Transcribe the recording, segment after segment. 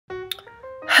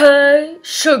Hey,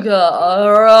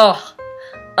 sugar.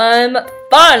 I'm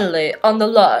finally on the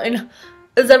line.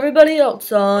 Is everybody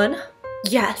else on?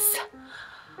 Yes.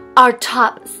 Our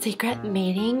top secret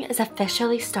meeting is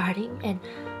officially starting in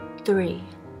 3,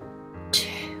 2,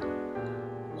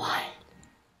 1.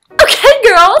 Okay,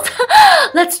 girls,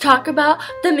 let's talk about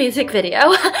the music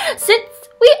video. Since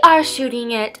we are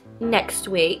shooting it next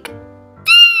week.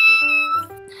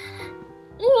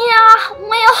 Yeah,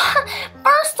 well,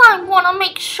 first I want to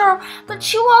make sure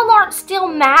that you all aren't still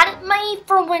mad at me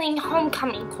for winning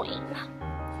Homecoming Queen.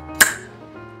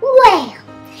 Well,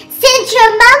 since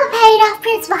your mama paid off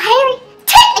Principal Harry,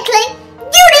 technically,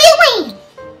 you did win.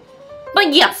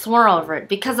 But yes, we're over it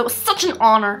because it was such an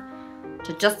honor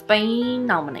to just be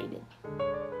nominated.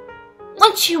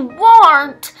 But you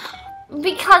weren't,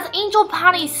 because Angel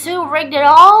Patty Sue rigged it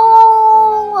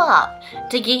all up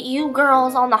to get you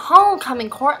girls on the homecoming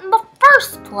court in the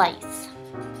first place.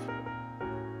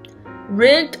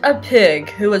 Rigged a pig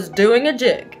who was doing a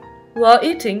jig while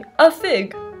eating a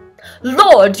fig.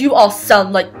 Lord, you all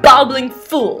sound like babbling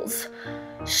fools.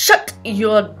 Shut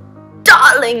your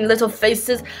darling little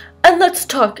faces and let's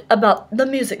talk about the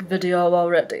music video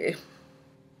already.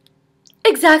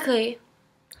 Exactly.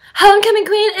 Homecoming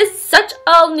Queen is such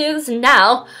old news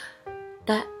now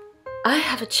that I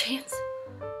have a chance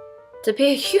to be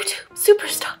a YouTube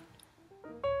superstar.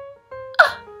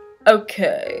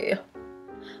 Okay.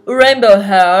 Rainbow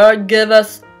Hair, give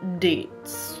us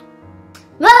deets.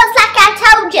 Well, it's like I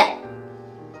told you.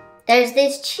 There's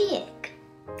this chick.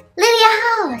 Lydia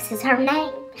Hollis is her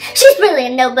name. She's really a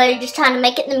nobody just trying to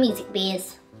make it in the music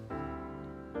biz.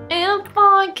 If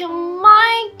I can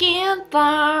make it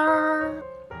there,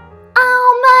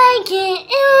 I'll make it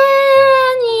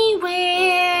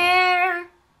anywhere.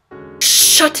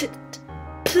 Shut it,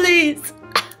 please.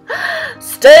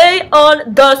 Stay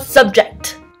on the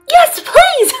subject. Yes,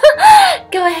 please!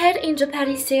 Go ahead, Angel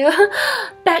Patty Sue.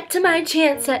 Back to my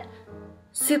chance at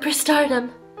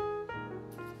superstardom.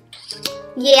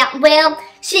 Yeah, well,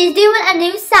 she's doing a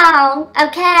new song,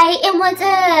 okay, and wants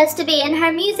us to be in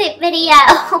her music video.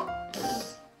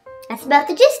 That's about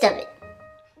the gist of it.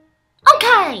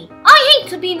 Okay, I hate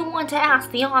to be the one to ask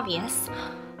the obvious,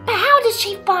 but how did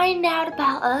she find out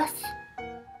about us?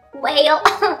 Well,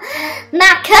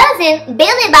 my cousin,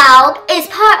 Billy Bob, is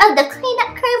part of the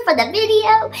cleanup crew for the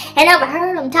video, and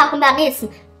overheard them talking about needing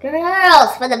some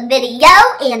girls for the video,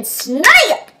 and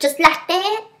snap, just like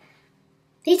that.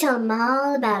 He told them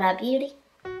all about our beauty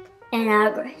and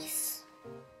our grace.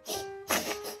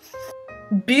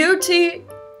 Beauty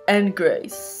and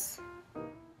grace.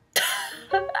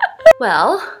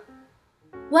 Well,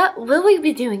 what will we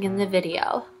be doing in the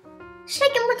video?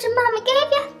 Shaking what your mama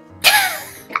gave you?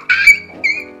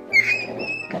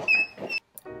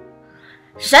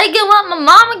 Shaking what my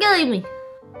mama gave me.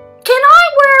 Can I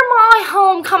wear my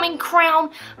homecoming crown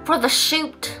for the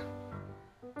shoot?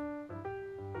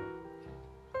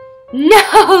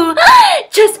 No!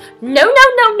 Just no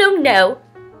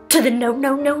to the no.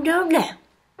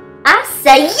 I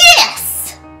say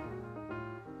yes!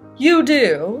 You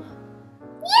do?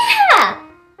 Yeah!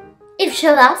 If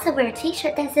she'll also wear a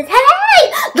t-shirt that says,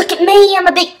 hey, look at me, I'm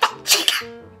a big fat chick.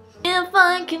 If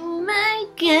I can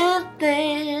make it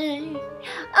there,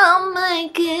 I'll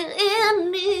make it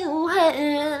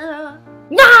anywhere.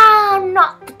 No, I'm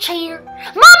not the cheater.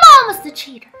 My mama's the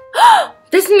cheater.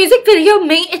 This music video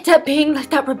may end up being like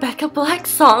that Rebecca Black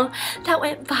song that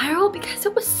went viral because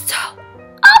it was so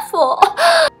awful.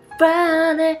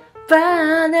 Friday,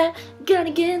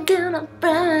 gotta get down on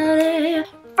Friday.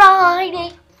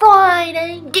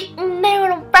 Friday, getting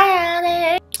down on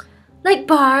Friday. Like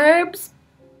Barb's,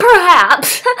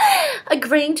 perhaps,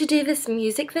 agreeing to do this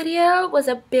music video was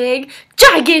a big,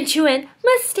 gigantuan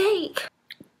mistake.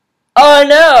 I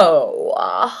know.